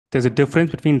There's a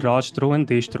difference between Rajdrah and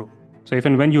Deshdroh. So if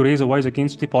and when you raise a voice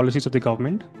against the policies of the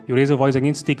government, you raise a voice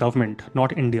against the government,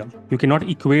 not India. You cannot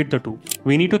equate the two.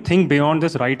 We need to think beyond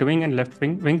this right-wing and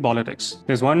left-wing politics.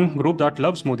 There's one group that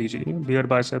loves Modi ji, beard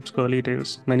biceps, curly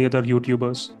tails, many other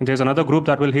YouTubers. And there's another group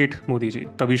that will hate Modi ji,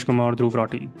 Ravish, Kumar, Dhruv,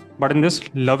 Rathee. But in this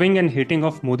loving and hating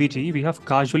of Modi ji, we have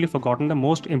casually forgotten the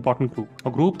most important group, a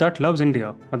group that loves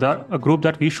India, a group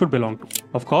that we should belong to.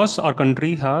 Of course, our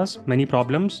country has many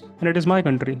problems, and it is my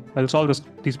country. I'll solve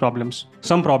these problems.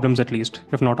 Some problems at least,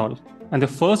 if not all. And the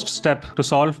first step to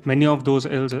solve many of those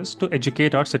ills is to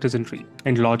educate our citizenry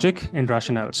in logic and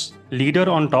rationales. Leader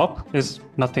on top is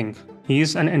nothing. He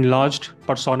is an enlarged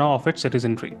persona of its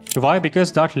citizenry. Why?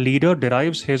 Because that leader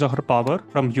derives his or her power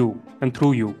from you and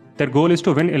through you. Their goal is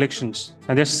to win elections,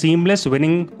 and their seamless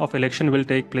winning of election will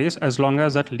take place as long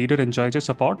as that leader enjoys the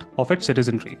support of its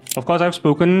citizenry. Of course, I've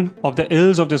spoken of the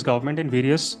ills of this government in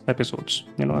various episodes.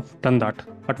 I've done that.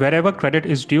 But wherever credit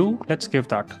is due, let's give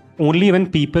that. Only when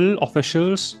people,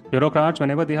 officials, bureaucrats,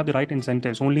 whenever they have the right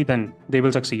incentives, only then they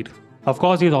will succeed. Of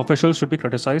course, these officials should be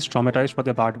criticized, traumatized for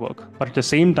their bad work. But at the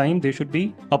same time, they should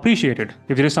be appreciated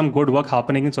if there is some good work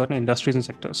happening in certain industries and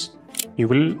sectors. You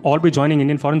will all be joining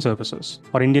Indian Foreign Services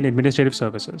or Indian Administrative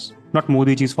Services, not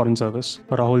Modi ji's Foreign Service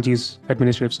or Rahul ji's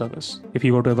Administrative Service, if he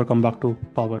were to ever come back to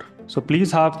power. So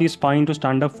please have the spine to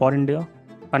stand up for India.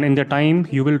 And in the time,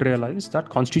 you will realize that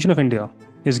Constitution of India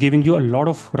is giving you a lot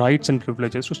of rights and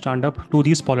privileges to stand up to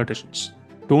these politicians.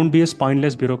 Don't be a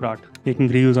spineless bureaucrat making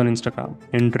reels on Instagram,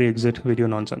 entry-exit video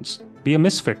nonsense. Be a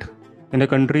misfit in a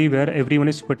country where everyone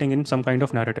is fitting in some kind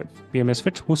of narrative. Be a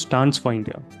misfit who stands for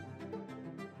India.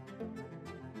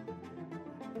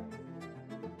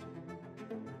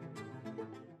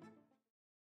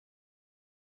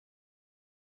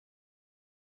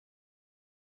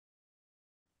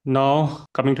 Now,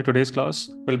 coming to today's class,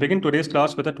 we'll begin today's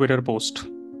class with a Twitter post.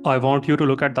 I want you to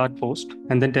look at that post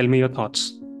and then tell me your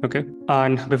thoughts. Okay.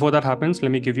 And before that happens,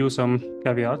 let me give you some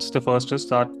caveats. The first is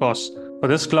that, of course, for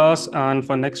this class and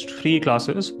for next 3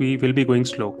 classes, we will be going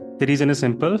slow. The reason is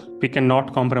simple. We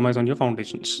cannot compromise on your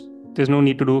foundations. There's no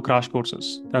need to do crash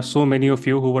courses. There are so many of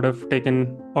you who would have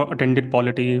taken or attended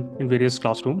polity in various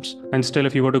classrooms. And still,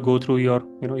 if you were to go through your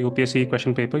UPSC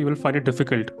question paper, you will find it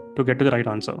difficult to get to the right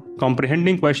answer.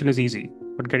 Comprehending question is easy,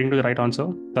 but getting to the right answer,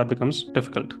 that becomes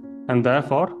difficult. And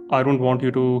therefore, I don't want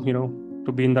you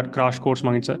to be in that crash course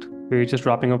mindset where you're just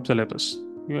wrapping up syllabus.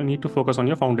 You need to focus on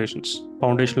your foundations,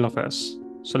 foundational affairs.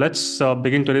 So let's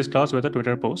begin today's class with a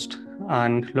Twitter post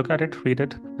and look at it, read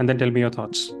it, and then tell me your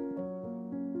thoughts.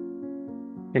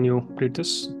 Can you read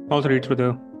this? Also read through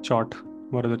the chart.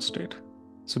 What does it state?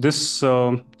 So this,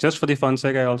 just for the fun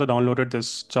sake, I also downloaded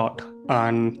this chart,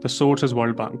 and the source is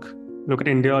World Bank. Look at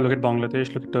India, look at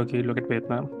Bangladesh, look at Turkey, look at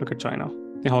Vietnam, look at China.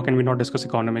 How can we not discuss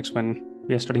economics when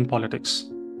we are studying politics?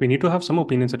 We need to have some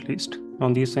opinions at least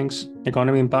on these things.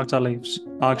 Economy impacts our lives.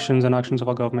 Actions of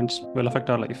our governments will affect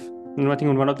our life. And I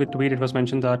think in one of the tweets it was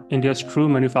mentioned that India's true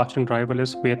manufacturing rival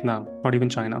is Vietnam, not even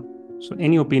China. So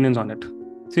any opinions on it?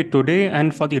 See, today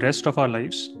and for the rest of our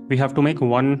lives, we have to make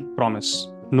one promise.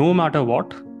 No matter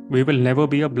what, we will never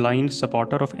be a blind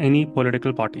supporter of any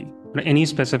political party or any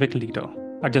specific leader.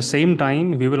 At the same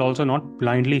time, we will also not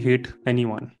blindly hate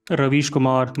anyone. Ravish,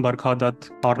 Kumar, Barkha, Dutt,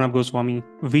 Arnab Goswami.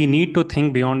 We need to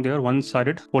think beyond their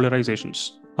one-sided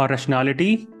polarizations. Our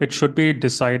rationality, it should be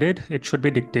decided, it should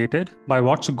be dictated by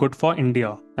what's good for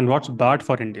India and what's bad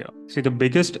for India. See, the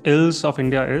biggest ills of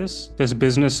India is this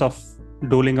business of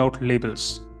doling out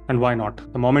labels. And why not?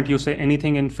 The moment you say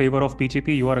anything in favor of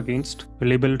BJP, you are against,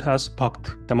 labeled as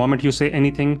Bhakt. The moment you say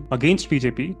anything against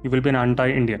BJP, you will be an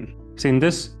anti-Indian. So in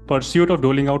this pursuit of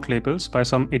doling out labels by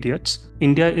some idiots,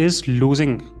 India is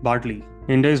losing badly.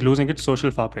 India is losing its social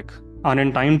fabric. And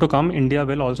in time to come, India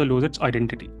will also lose its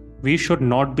identity. We should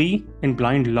not be in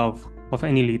blind love of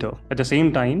any leader. At the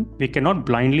same time, we cannot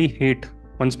blindly hate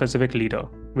one specific leader.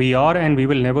 We are and we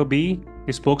will never be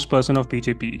the spokesperson of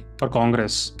BJP or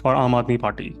Congress or Aam Aadmi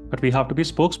Party, but we have to be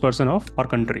spokesperson of our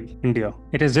country, India.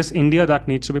 It is this India that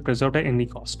needs to be preserved at any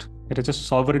cost. It is a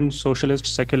sovereign, socialist,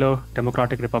 secular,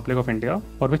 democratic Republic of India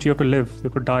for which you have to live, you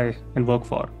have to die and work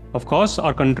for. Of course,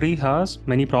 our country has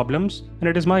many problems and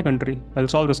it is my country. I'll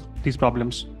solve these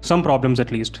problems. Some problems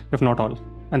at least, if not all.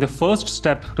 And the first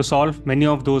step to solve many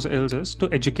of those ills is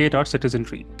to educate our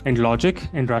citizenry in logic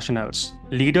and rationales.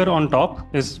 Leader on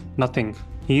top is nothing.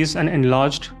 He is an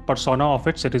enlarged persona of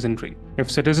its citizenry.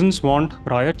 If citizens want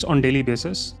riots on daily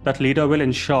basis, that leader will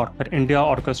ensure that India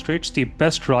orchestrates the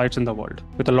best riots in the world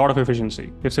with a lot of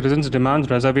efficiency. If citizens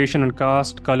demand reservation on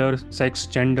caste, color, sex,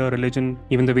 gender, religion,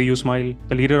 even the way you smile,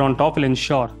 the leader on top will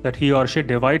ensure that he or she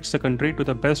divides the country to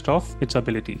the best of its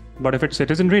ability. But if its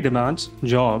citizenry demands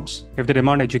jobs, if they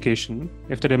demand education,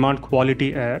 if they demand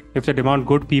quality air, if they demand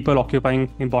good people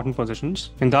occupying important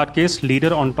positions, in that case,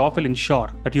 leader on top will ensure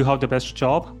that you have the best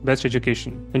job, best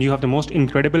education, and you have the most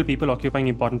incredible people occupying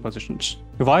important positions.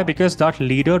 Why? Because that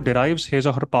leader derives his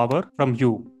or her power from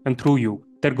you and through you.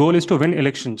 Their goal is to win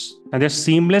elections, and their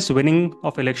seamless winning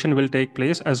of election will take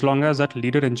place as long as that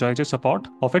leader enjoys the support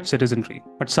of its citizenry.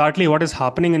 But sadly, what is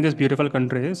happening in this beautiful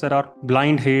country is there are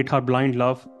blind hate or blind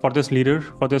love for this leader,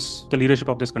 for the leadership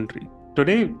of this country.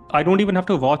 Today, I don't even have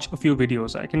to watch a few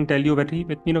videos. I can tell you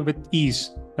with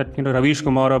ease that Ravish,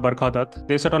 Kumar or Barkha, Dutt,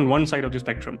 they sit on one side of the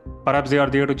spectrum. Perhaps they are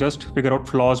there to just figure out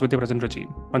flaws with the present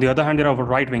regime. On the other hand, there are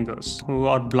right-wingers who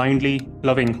are blindly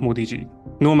loving Modi ji,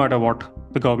 no matter what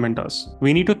the government does.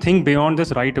 We need to think beyond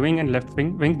this right-wing and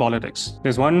left-wing politics.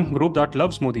 There's one group that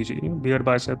loves Modi ji, beard,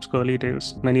 biceps, curly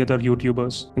tails, many other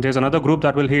YouTubers. And there's another group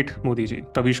that will hate Modi ji,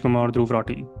 Ravish, Kumar, Dhruv,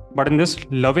 Rathee. But in this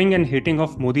loving and hating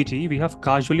of Modi ji, we have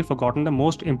casually forgotten the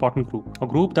most important group, a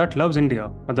group that loves India,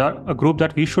 a group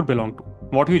that we should belong to.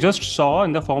 What we just saw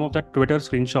in the form of that Twitter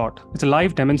screenshot is a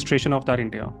live demonstration of that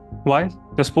India. Why?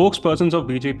 The spokespersons of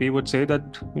BJP would say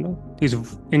that these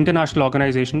international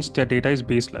organizations, their data is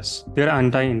baseless. They're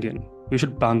anti-Indian. We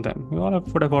should ban them. We all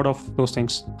would have heard of those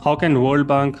things. How can World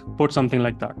Bank put something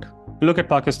like that? Look at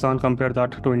Pakistan, compare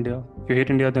that to India. If you hate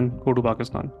India, then go to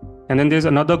Pakistan. And then there's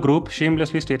another group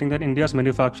shamelessly stating that India's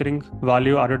manufacturing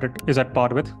value added is at par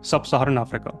with sub-Saharan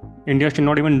Africa. India should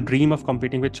not even dream of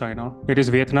competing with China. It is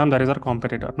Vietnam that is our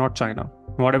competitor, not China.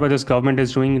 Whatever this government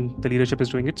is doing, the leadership is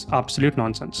doing, it's absolute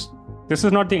nonsense. This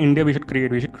is not the India we should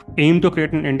create. We should aim to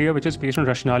create an India which is based on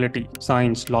rationality,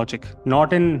 science, logic,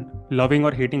 not in loving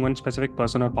or hating one specific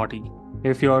person or party.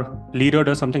 If your leader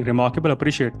does something remarkable,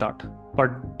 appreciate that.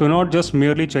 But do not just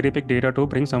merely cherry pick data to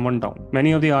bring someone down.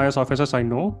 Many of the IAS officers I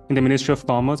know in the Ministry of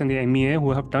Commerce and the MEA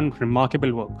who have done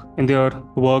remarkable work in their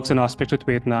works and aspects with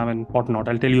Vietnam and whatnot.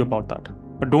 I'll tell you about that.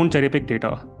 But don't cherry pick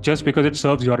data just because it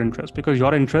serves your interest, because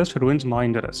your interest ruins my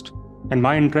interest. And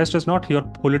my interest is not your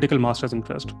political master's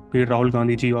interest, be it Rahul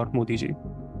Gandhi ji or Modi ji.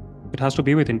 It has to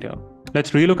be with India.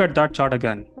 Let's relook at that chart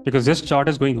again, because this chart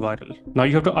is going viral. Now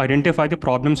you have to identify the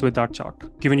problems with that chart.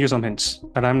 Giving you some hints,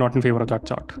 and I'm not in favor of that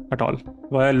chart at all.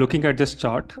 While looking at this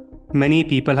chart, many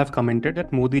people have commented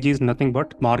that Modi ji is nothing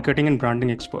but marketing and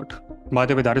branding expert. By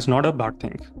the way, that is not a bad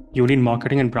thing. You need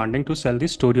marketing and branding to sell the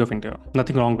story of India.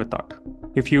 Nothing wrong with that.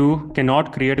 If you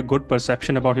cannot create a good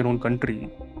perception about your own country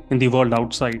in the world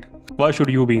outside, why should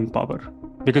you be in power?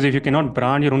 Because if you cannot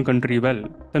brand your own country well,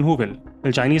 then who will?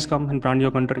 Will Chinese come and brand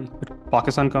your country? Will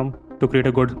Pakistan come to create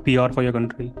a good PR for your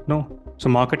country? No. So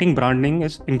marketing, branding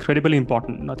is incredibly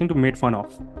important, nothing to make fun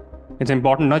of. It's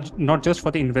important not just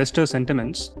for the investor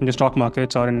sentiments in the stock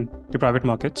markets or in the private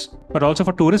markets, but also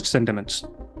for tourist sentiments.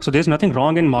 So there's nothing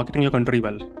wrong in marketing your country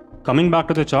well. Coming back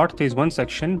to the chart, there's one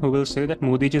section who will say that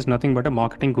Modi ji is nothing but a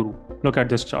marketing guru. Look at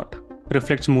this chart.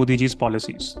 Reflects Modi ji's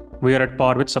policies. We are at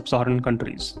par with sub-Saharan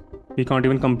countries. We can't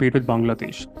even compete with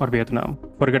Bangladesh or Vietnam.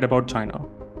 Forget about China.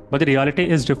 But the reality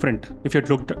is different if you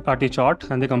looked at the chart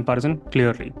and the comparison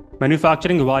clearly.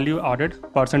 Manufacturing value added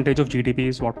percentage of GDP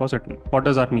is what was written. What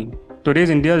does that mean? Today's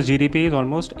India's GDP is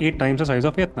almost 8 times the size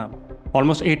of Vietnam.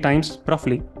 Almost 8 times,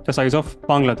 roughly, the size of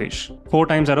Bangladesh. 4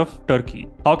 times that of Turkey.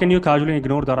 How can you casually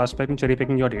ignore that aspect in cherry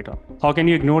picking your data? How can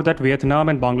you ignore that Vietnam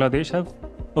and Bangladesh have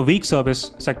a weak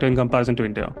service sector in comparison to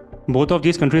India? Both of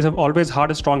these countries have always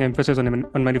had a strong emphasis on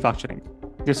manufacturing.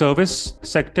 The service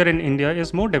sector in India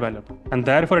is more developed, and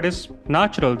therefore it is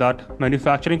natural that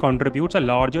manufacturing contributes a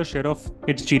larger share of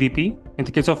its GDP in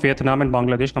the case of Vietnam and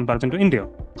Bangladesh comparison to India.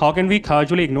 How can we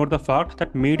casually ignore the fact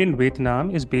that made in Vietnam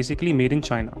is basically made in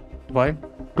China? Why?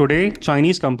 Today,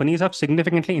 Chinese companies have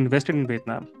significantly invested in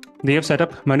Vietnam. They have set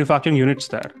up manufacturing units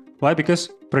there. Why? Because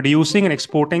producing and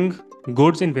exporting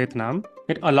goods in Vietnam,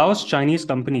 it allows Chinese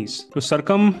companies to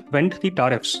circumvent the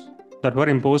tariffs that were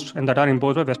imposed and that are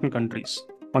imposed by Western countries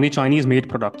on the Chinese-made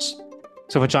products.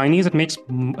 So for Chinese, it makes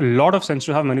a lot of sense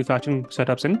to have manufacturing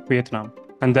setups in Vietnam.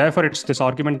 And therefore, it's this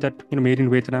argument that made in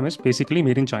Vietnam is basically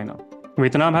made in China.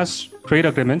 Vietnam has trade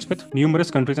agreements with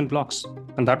numerous countries and blocs,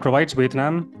 and that provides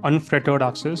Vietnam unfettered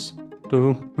access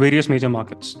to various major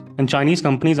markets. And Chinese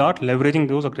companies are leveraging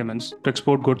those agreements to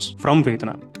export goods from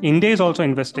Vietnam. India is also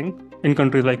investing in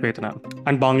countries like Vietnam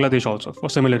and Bangladesh also for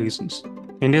similar reasons.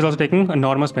 India is also taking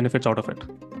enormous benefits out of it.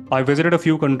 I visited a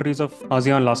few countries of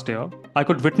ASEAN last year. I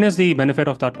could witness the benefit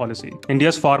of that policy.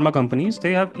 India's pharma companies,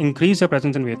 they have increased their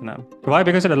presence in Vietnam. Why?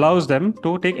 Because it allows them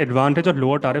to take advantage of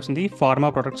lower tariffs in the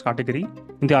pharma products category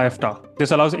in the IFTA.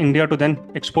 This allows India to then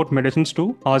export medicines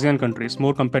to ASEAN countries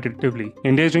more competitively.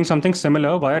 India is doing something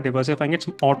similar via diversifying its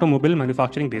automobile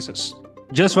manufacturing basis.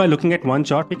 Just by looking at one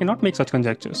chart, we cannot make such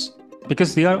conjectures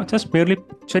because they are just merely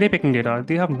cherry picking data.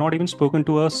 They have not even spoken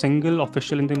to a single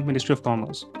official in the Ministry of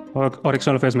Commerce or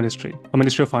External Affairs Ministry or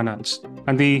Ministry of Finance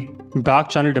and the back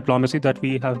channel diplomacy that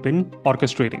we have been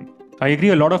orchestrating. I agree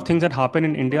a lot of things that happen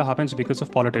in India happens because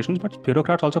of politicians, but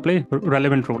bureaucrats also play a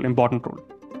relevant role, important role.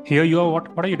 Here you are,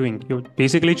 what are you doing? You're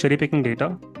basically cherry picking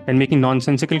data and making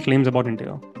nonsensical claims about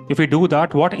India. If we do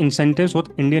that, what incentives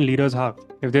would Indian leaders have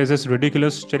if there's this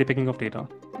ridiculous cherry picking of data?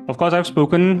 Of course, I've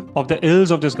spoken of the ills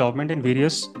of this government in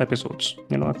various episodes.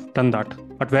 I've done that.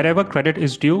 But wherever credit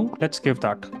is due, let's give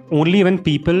that. Only when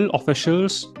people,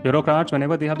 officials, bureaucrats,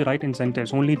 whenever they have the right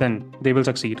incentives, only then they will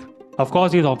succeed. Of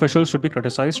course, these officials should be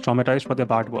criticized, traumatized for their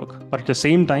bad work. But at the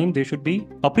same time, they should be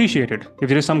appreciated if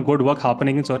there is some good work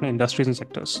happening in certain industries and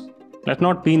sectors. Let's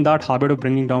not be in that habit of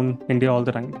bringing down India all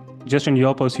the time, just in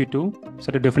your pursuit to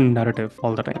set a different narrative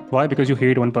all the time. Why? Because you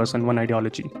hate one person, one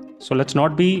ideology. So let's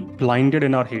not be blinded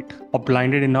in our hate or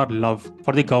blinded in our love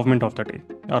for the government of the day.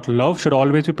 Our love should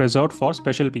always be preserved for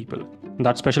special people. And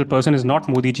that special person is not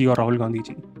Modi ji or Rahul Gandhi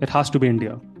ji. It has to be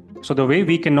India. So the way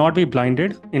we cannot be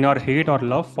blinded in our hate or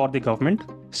love for the government,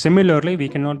 similarly, we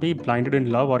cannot be blinded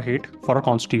in love or hate for our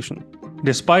constitution.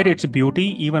 Despite its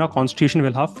beauty, even our constitution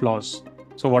will have flaws.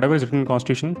 So whatever is written in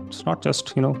constitution, it's not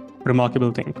just,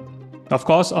 remarkable thing. Of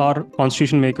course, our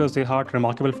constitution makers, they had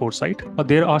remarkable foresight, but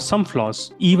there are some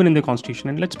flaws even in the constitution.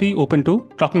 And let's be open to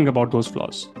talking about those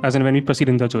flaws as and when we proceed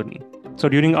in the journey. So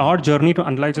during our journey to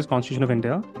analyze this constitution of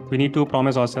India, we need to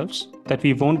promise ourselves that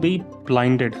we won't be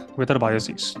blinded with our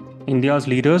biases. India's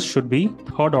leaders should be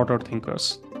third order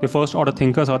thinkers. The first order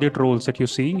thinkers are the trolls that you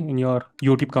see in your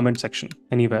YouTube comment section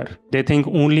anywhere. They think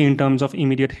only in terms of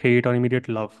immediate hate or immediate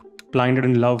love. Blinded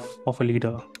in love of a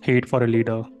leader, hate for a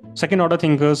leader. Second order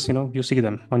thinkers, you see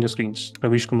them on your screens.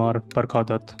 Ravish, Kumar, Barkha,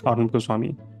 Dutt, Arnab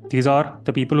Goswami. These are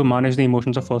the people who manage the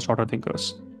emotions of first order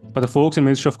thinkers. But the folks in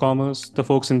Ministry of Commerce, the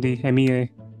folks in the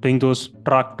MEA, doing those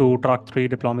track 2, track 3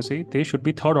 diplomacy, they should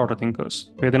be third order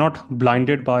thinkers, where they're not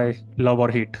blinded by love or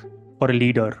hate for a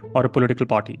leader or a political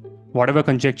party. Whatever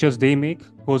conjectures they make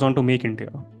goes on to make India.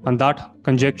 And those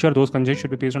conjectures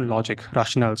should be based on logic,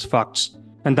 rationales, facts.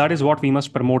 And that is what we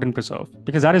must promote and preserve,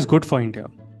 because that is good for India.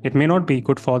 It may not be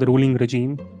good for the ruling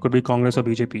regime, could be Congress or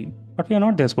BJP, but we are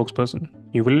not their spokesperson.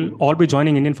 You will all be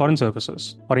joining Indian Foreign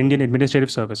Services or Indian Administrative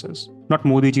Services, not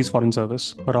Modi ji's Foreign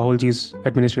Service or Rahul ji's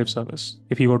Administrative Service,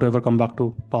 if he were to ever come back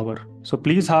to power. So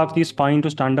please have the spine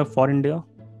to stand up for India.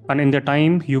 And in the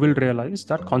time, you will realize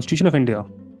that Constitution of India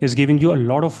is giving you a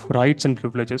lot of rights and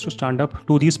privileges to stand up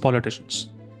to these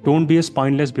politicians. Don't be a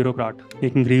spineless bureaucrat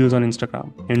making reels on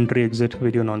Instagram, entry, exit,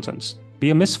 video nonsense.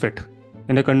 Be a misfit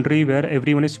in a country where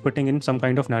everyone is putting in some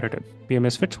kind of narrative. Be a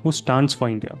misfit who stands for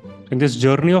India. In this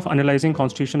journey of analyzing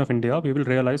Constitution of India, we will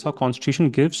realize how Constitution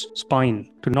gives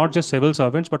spine to not just civil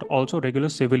servants, but also regular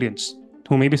civilians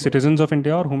who may be citizens of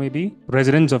India or who may be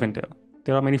residents of India.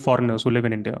 There are many foreigners who live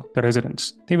in India, the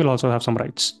residents. They will also have some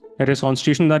rights. It is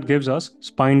Constitution that gives us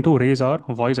spine to raise our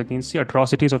voice against the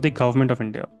atrocities of the government of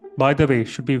India. By the way, it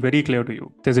should be very clear to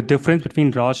you. There's a difference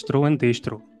between Rajdrah and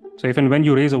Deshdrah. So if and when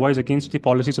you raise a voice against the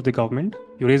policies of the government,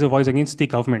 you raise a voice against the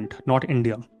government, not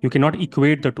India. You cannot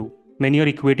equate the two. Many are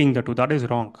equating the two. That is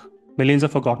wrong. Millions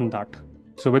have forgotten that.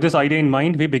 So with this idea in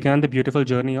mind, we began the beautiful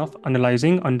journey of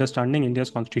analyzing, understanding India's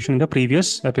constitution in the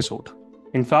previous episode.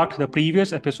 In fact, the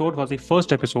previous episode was the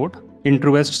first episode, in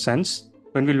truest sense,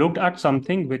 when we looked at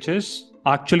something which is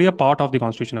actually a part of the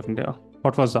Constitution of India.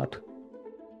 What was that?